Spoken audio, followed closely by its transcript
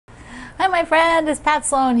my friend, it's Pat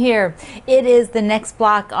Sloan here. It is the next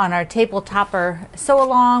block on our table topper sew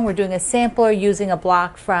along. We're doing a sampler using a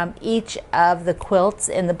block from each of the quilts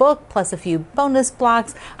in the book, plus a few bonus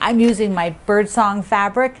blocks. I'm using my birdsong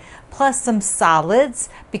fabric, plus some solids,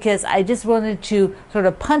 because I just wanted to sort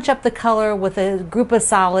of punch up the color with a group of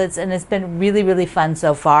solids, and it's been really, really fun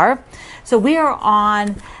so far. So we are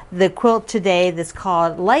on the quilt today that's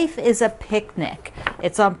called Life is a Picnic.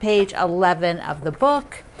 It's on page 11 of the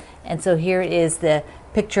book. And so here is the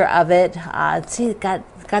picture of it. See, it got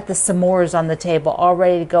the s'mores on the table, all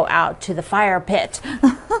ready to go out to the fire pit.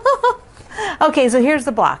 Okay, so here's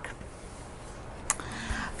the block.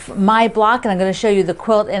 My block, and I'm going to show you the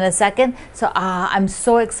quilt in a second. So I'm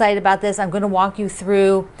so excited about this. I'm going to walk you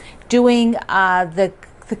through doing the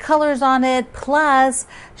colors on it, plus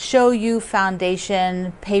show you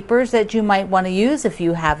foundation papers that you might want to use if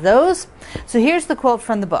you have those. So here's the quilt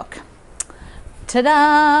from the book.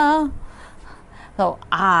 Ta-da! So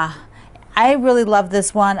I really love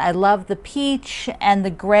this one. I love the peach and the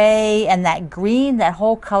gray and that green, that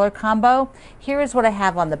whole color combo. Here is what I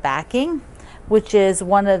have on the backing, which is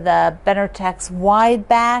one of the Benartex wide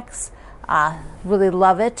backs. Really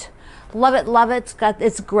love it. Love it, love it.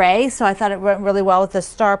 It's gray, so I thought it went really well with the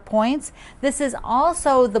star points. This is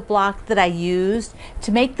also the block that I used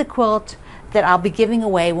to make the quilt that I'll be giving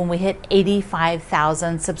away when we hit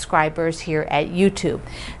 85,000 subscribers here at YouTube.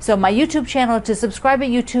 So my YouTube channel, to subscribe at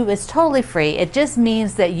YouTube, is totally free. It just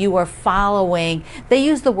means that you are following. They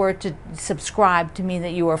use the word to subscribe to mean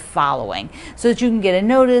that you are following, so that you can get a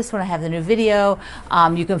notice when I have the new video.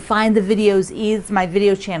 You can find the videos, my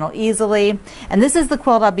video channel, easily. And this is the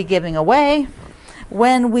quilt I'll be giving away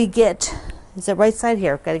when we get, is it right side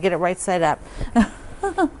here? Got to get it right side up.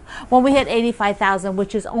 When we hit 85,000,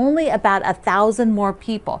 which is only about 1,000 more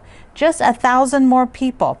people, just 1,000 more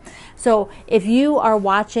people. So if you are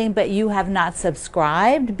watching but you have not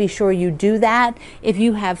subscribed, be sure you do that. If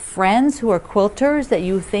you have friends who are quilters that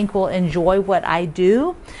you think will enjoy what I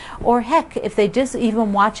do, or heck, if they just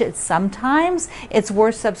even watch it sometimes, it's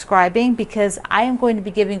worth subscribing, because I am going to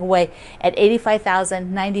be giving away at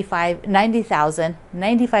 85,000, 90,000,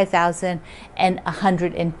 95,000, and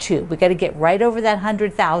 102. We got to get right over that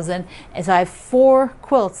 100,000. And so I have 4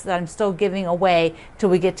 quilts that I'm still giving away till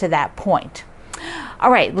we get to that point. All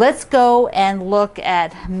right, let's go and look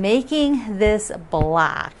at making this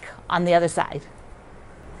block on the other side.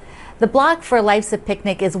 The block for Life's a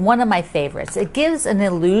Picnic is one of my favorites. It gives an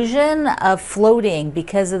illusion of floating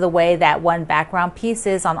because of the way that one background piece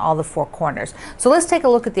is on all the 4 corners. So let's take a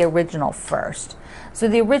look at the original first. So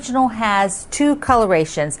the original has 2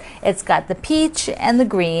 colorations. It's got the peach and the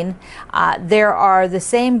green. There are the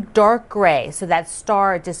same dark gray, so that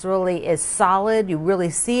star just really is solid. You really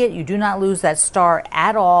see it. You do not lose that star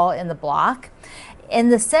at all in the block. In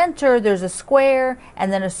the center, there's a square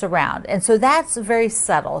and then a surround. And so that's very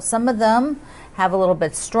subtle. Some of them have a little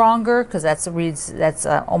bit stronger, because that's almost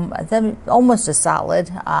a solid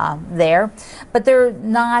there. But they're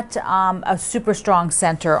not a super strong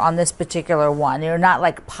center on this particular one. You're not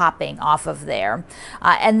like popping off of there.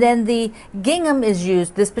 And then the gingham is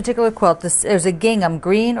used, this particular quilt, there's a gingham,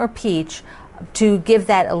 green or peach, to give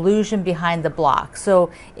that illusion behind the block.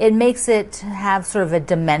 So it makes it have sort of a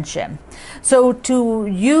dimension. So to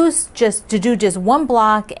do just one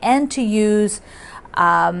block and to use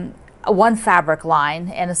one fabric line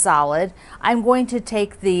and a solid, I'm going to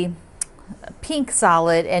take the pink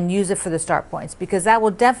solid and use it for the start points, because that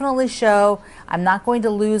will definitely show. I'm not going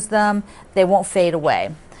to lose them. They won't fade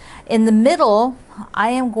away. In the middle,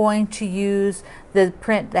 I am going to use the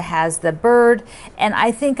print that has the bird, and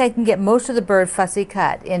I think I can get most of the bird fussy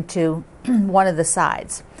cut into one of the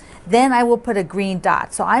sides. Then I will put a green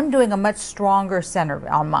dot. So I'm doing a much stronger center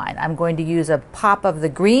on mine. I'm going to use a pop of the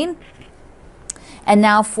green. And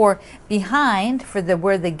now for behind, for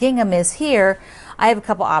where the gingham is here, I have a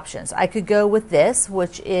couple options. I could go with this,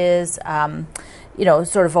 which is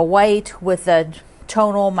sort of a white with a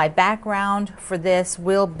tonal. My background for this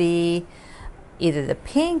will be either the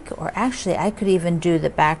pink, or actually I could even do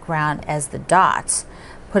the background as the dots.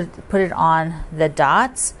 Put it on the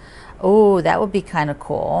dots. Oh, that would be kind of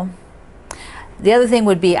cool. The other thing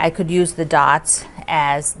would be I could use the dots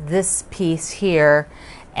as this piece here,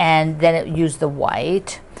 and then use the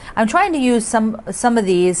white. I'm trying to use some of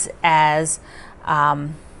these as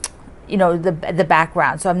the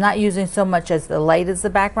background. So I'm not using so much as the light as the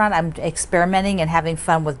background. I'm experimenting and having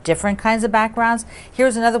fun with different kinds of backgrounds.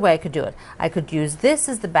 Here's another way I could do it. I could use this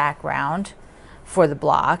as the background for the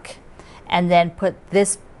block, and then put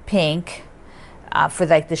this pink for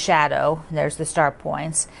like the shadow. There's the start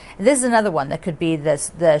points. And this is another one that could be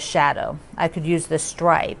the shadow. I could use the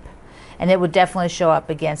stripe. And it would definitely show up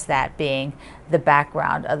against that being the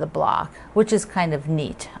background of the block, which is kind of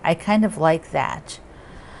neat. I kind of like that.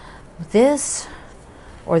 This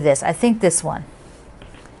or this, I think this one.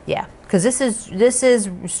 Yeah, because this is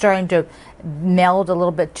starting to meld a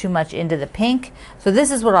little bit too much into the pink. So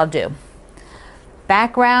this is what I'll do.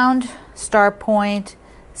 Background, star point,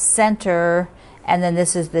 center, and then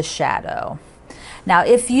this is the shadow. Now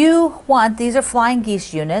if you want, these are flying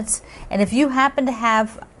geese units, and if you happen to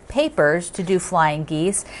have papers to do flying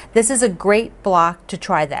geese, this is a great block to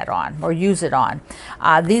try that on or use it on.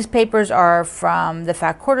 These papers are from the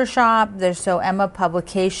Fat Quarter Shop. They're So Emma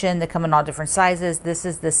publication. They come in all different sizes. This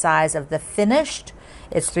is the size of the finished.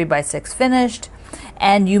 It's 3x6 finished,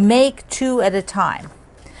 and you make 2 at a time.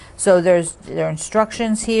 So there are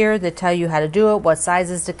instructions here that tell you how to do it, what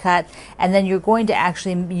sizes to cut, and then you're going to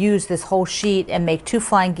actually use this whole sheet and make 2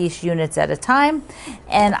 flying geese units at a time.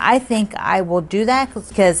 And I think I will do that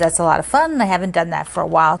because that's a lot of fun. I haven't done that for a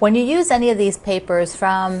while. When you use any of these papers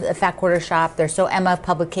from the Fat Quarter Shop, they're So Emma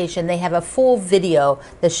publication, they have a full video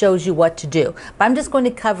that shows you what to do. But I'm just going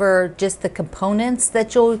to cover just the components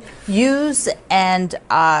that you'll use, and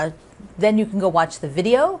then you can go watch the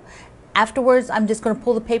video. Afterwards, I'm just going to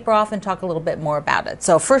pull the paper off and talk a little bit more about it.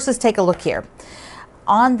 So first, let's take a look here.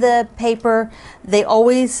 On the paper, they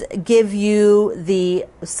always give you the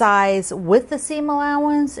size with the seam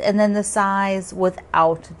allowance and then the size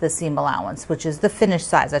without the seam allowance, which is the finished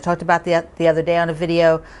size. I talked about the other day on a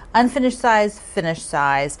video. Unfinished size, finished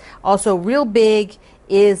size. Also, real big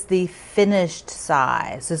is the finished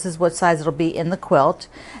size. This is what size it'll be in the quilt.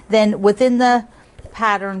 Then within the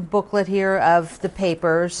pattern booklet here of the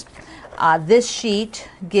papers, this sheet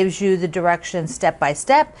gives you the directions step by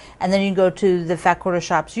step, and then you can go to the Fat Quarter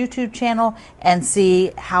Shop's YouTube channel and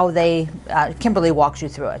see how they, Kimberly walks you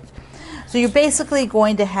through it. So you're basically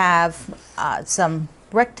going to have some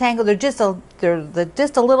rectangle. They're just a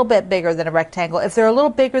little bit bigger than a rectangle. If they're a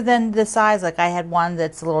little bigger than this size, like I had one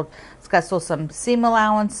that's a little, it's got still some seam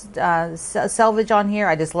allowance selvage on here.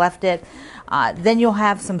 I just left it. Then you'll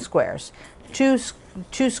have some squares, two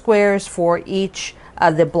squares for each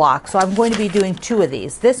the block. So I'm going to be doing 2 of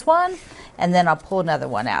these. This one, and then I'll pull another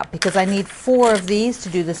one out because I need 4 of these to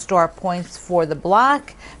do the star points for the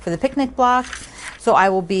block, for the picnic block. So I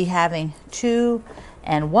will be having 2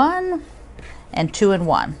 and 1 and 2 and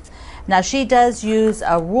 1. Now she does use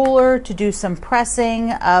a ruler to do some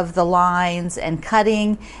pressing of the lines and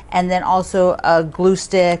cutting, and then also a glue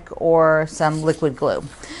stick or some liquid glue.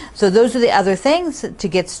 So those are the other things to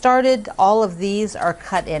get started. All of these are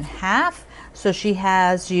cut in half. So she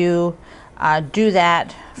has you do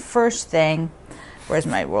that first thing. Where's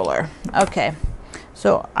my ruler? Okay,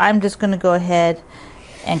 so I'm just going to go ahead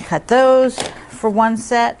and cut those for one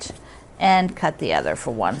set and cut the other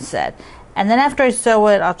for one set. And then after I sew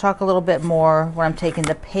it, I'll talk a little bit more when I'm taking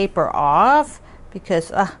the paper off,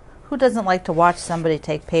 because who doesn't like to watch somebody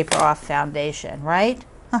take paper off foundation, right?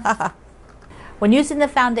 When using the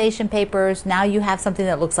foundation papers, now you have something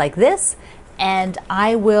that looks like this, and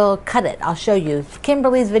I will cut it. I'll show you.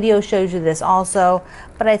 Kimberly's video shows you this also,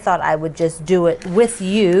 but I thought I would just do it with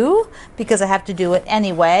you because I have to do it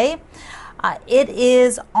anyway. It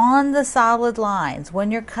is on the solid lines.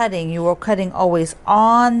 When you're cutting, you are cutting always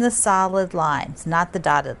on the solid lines, not the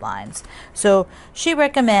dotted lines. So she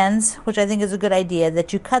recommends, which I think is a good idea,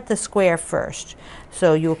 that you cut the square first.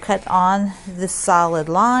 So you'll cut on the solid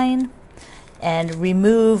line and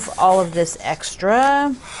remove all of this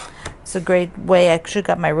extra. It's a great way. I should have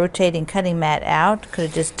got my rotating cutting mat out. Could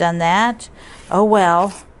have just done that. Oh well.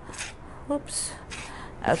 Whoops.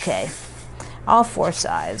 Okay. All 4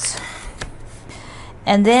 sides.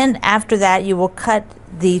 And then after that, you will cut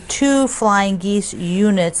the 2 flying geese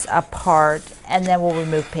units apart, and then we'll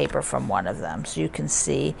remove paper from one of them so you can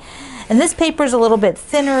see. And this paper is a little bit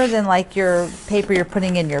thinner than like your paper you're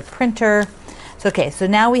putting in your printer. So, okay, so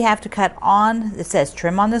now we have to cut on, it says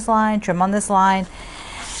trim on this line, trim on this line.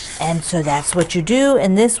 And so that's what you do.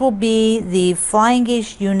 And this will be the flying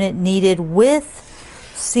geese unit needed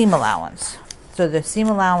with seam allowance. So the seam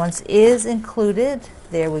allowance is included.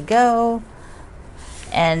 There we go.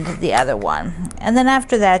 And the other one. And then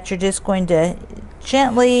after that, you're just going to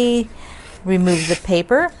gently remove the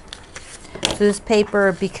paper. So this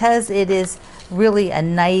paper, because it is really a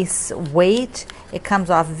nice weight, it comes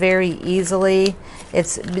off very easily.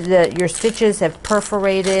 It's your stitches have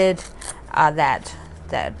perforated that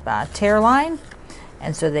tear line,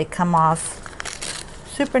 and so they come off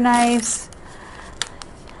super nice.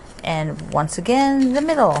 And once again, the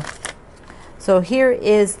middle. So here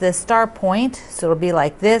is the star point. So it'll be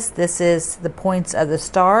like this. This is the points of the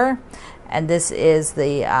star, and this is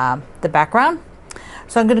the background.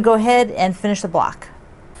 So I'm going to go ahead and finish the block.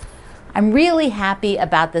 I'm really happy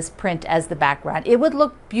about this print as the background. It would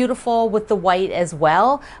look beautiful with the white as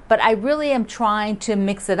well, but I really am trying to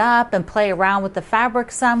mix it up and play around with the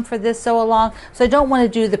fabric some for this sew along. So I don't want to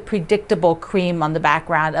do the predictable cream on the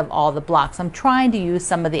background of all the blocks. I'm trying to use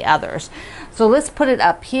some of the others. So let's put it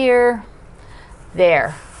up here.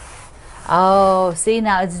 There. Oh, see,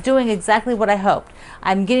 now it's doing exactly what I hoped.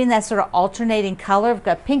 I'm getting that sort of alternating color. I've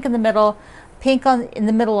got pink in the middle, pink in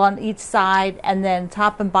the middle on each side, and then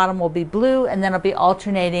top and bottom will be blue, and then I'll be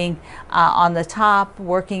alternating on the top,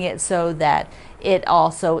 working it so that it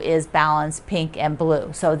also is balanced pink and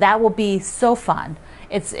blue. So that will be so fun.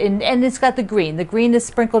 And it's got the green. The green is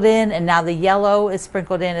sprinkled in, and now the yellow is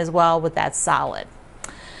sprinkled in as well with that solid.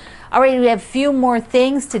 All right, we have a few more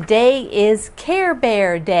things. Today is Care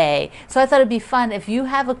Bear Day. So I thought it'd be fun if you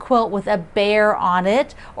have a quilt with a bear on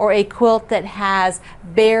it, or a quilt that has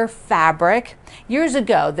bear fabric. Years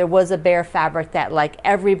ago, there was a bear fabric that like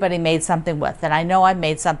everybody made something with. And I know I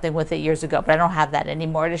made something with it years ago, but I don't have that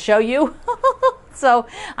anymore to show you. So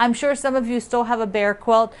I'm sure some of you still have a bear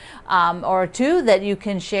quilt or two that you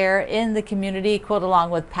can share in the community, quilt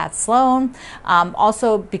along with Pat Sloan.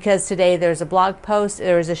 Also, because today there's a blog post,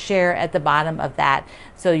 there's a share at the bottom of that,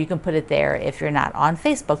 so you can put it there if you're not on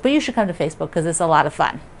Facebook. But you should come to Facebook because it's a lot of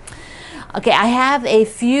fun. Okay, I have a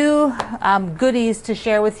few goodies to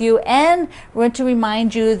share with you, and we're going to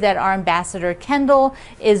remind you that our ambassador Kendal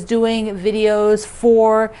is doing videos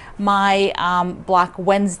for my Block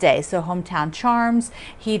Wednesday, so Hometown Charms.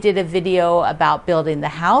 He did a video about building the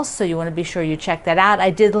house, so you want to be sure you check that out. I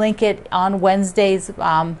did link it on Wednesday's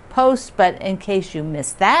post, but in case you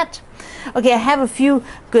missed that. Okay, I have a few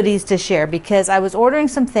goodies to share because I was ordering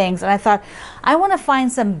some things and I thought I want to find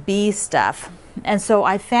some bee stuff. And so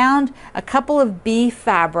I found a couple of bee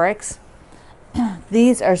fabrics.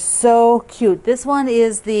 These are so cute. This one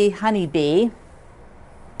is the honeybee.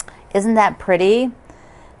 Isn't that pretty?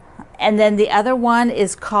 And then the other one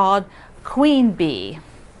is called Queen Bee.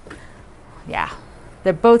 Yeah.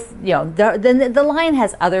 They're both, you know, the line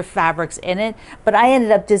has other fabrics in it, but I ended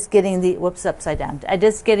up just getting the, whoops, upside down. I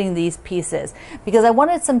just getting these pieces because I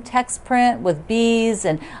wanted some text print with bees,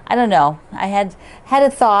 and I don't know. I had a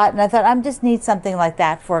thought, and I thought I just need something like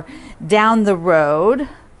that for down the road,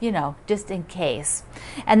 you know, just in case.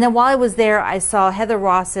 And then while I was there, I saw Heather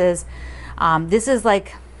Ross's. This is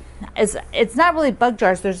like, it's not really bug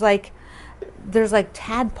jars. There's like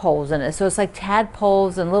tadpoles in it. So it's like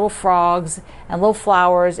tadpoles and little frogs and little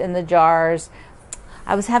flowers in the jars.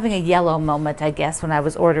 I was having a yellow moment, I guess, when I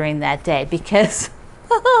was ordering that day because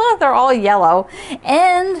they're all yellow.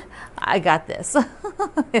 And I got this.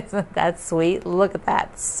 Isn't that sweet? Look at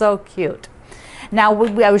that. So cute. Now,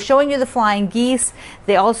 I was showing you the flying geese.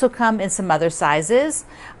 They also come in some other sizes.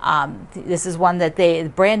 This is one that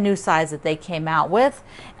brand new size that they came out with.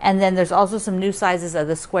 And then there's also some new sizes of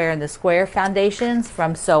the square and the square foundations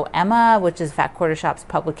from Sew Emma, which is Fat Quarter Shop's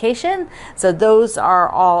publication. So those are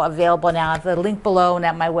all available now. I have a link below and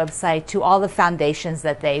at my website to all the foundations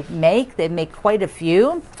that they make. They make quite a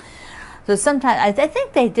few. So sometimes, I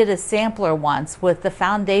think they did a sampler once with the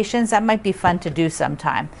foundations. That might be fun to do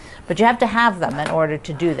sometime. But you have to have them in order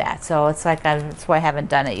to do that. So it's like, that's why I haven't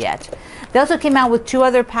done it yet. They also came out with two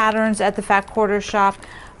other patterns at the Fat Quarter Shop.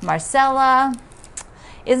 Marcella.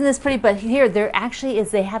 Isn't this pretty? But here, there actually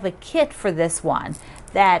is, they have a kit for this one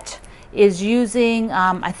that is using,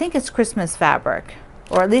 I think it's Christmas fabric.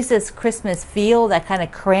 Or at least it's Christmas feel, that kind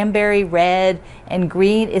of cranberry red and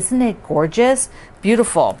green. Isn't it gorgeous?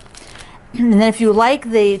 Beautiful. And then if you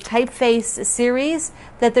like the typeface series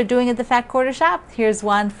that they're doing at the Fat Quarter Shop, here's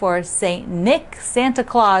one for Saint Nick, Santa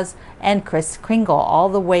Claus, and Kris Kringle. All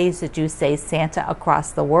the ways that you say Santa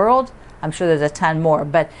across the world. I'm sure there's a ton more,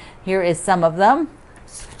 but here is some of them.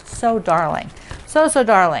 So darling. So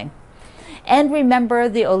darling. And remember,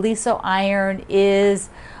 the Oliso iron is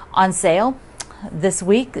on sale this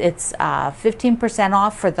week. It's 15%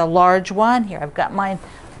 off for the large one. Here, I've got mine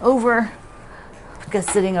over,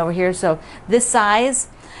 sitting over here. So this size,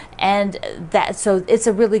 and that, so it's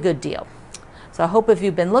a really good deal. So I hope if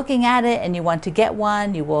you've been looking at it and you want to get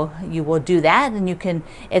one, you will do that, and you can.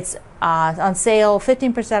 It's on sale,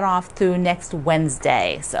 15% off through next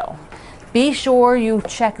Wednesday. So be sure you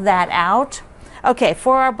check that out. Okay,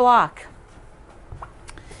 for our block.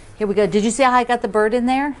 Here we go. Did you see how I got the bird in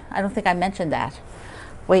there? I don't think I mentioned that.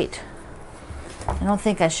 Wait. I don't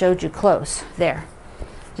think I showed you close. There.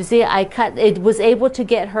 You see, I cut, it was able to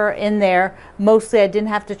get her in there. Mostly I didn't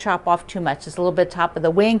have to chop off too much, just a little bit top of the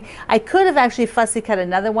wing. I could have actually fussy cut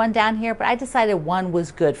another one down here, but I decided one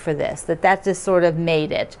was good for this, that just sort of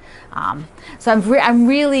made it. So I'm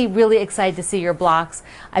really, really excited to see your blocks.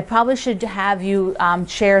 I probably should have you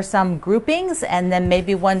share some groupings, and then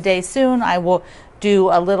maybe one day soon I will do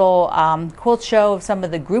a little quilt show of some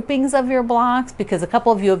of the groupings of your blocks, because a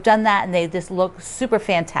couple of you have done that and they just look super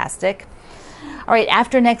fantastic. All right,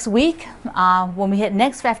 after next week, when we hit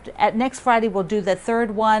next Friday, we'll do the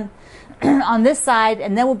third one on this side,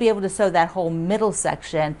 and then we'll be able to sew that whole middle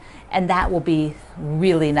section, and that will be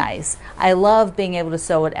really nice. I love being able to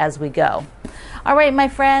sew it as we go. All right, my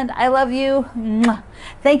friend, I love you.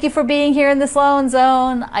 Thank you for being here in the Sloan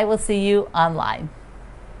Zone. I will see you online.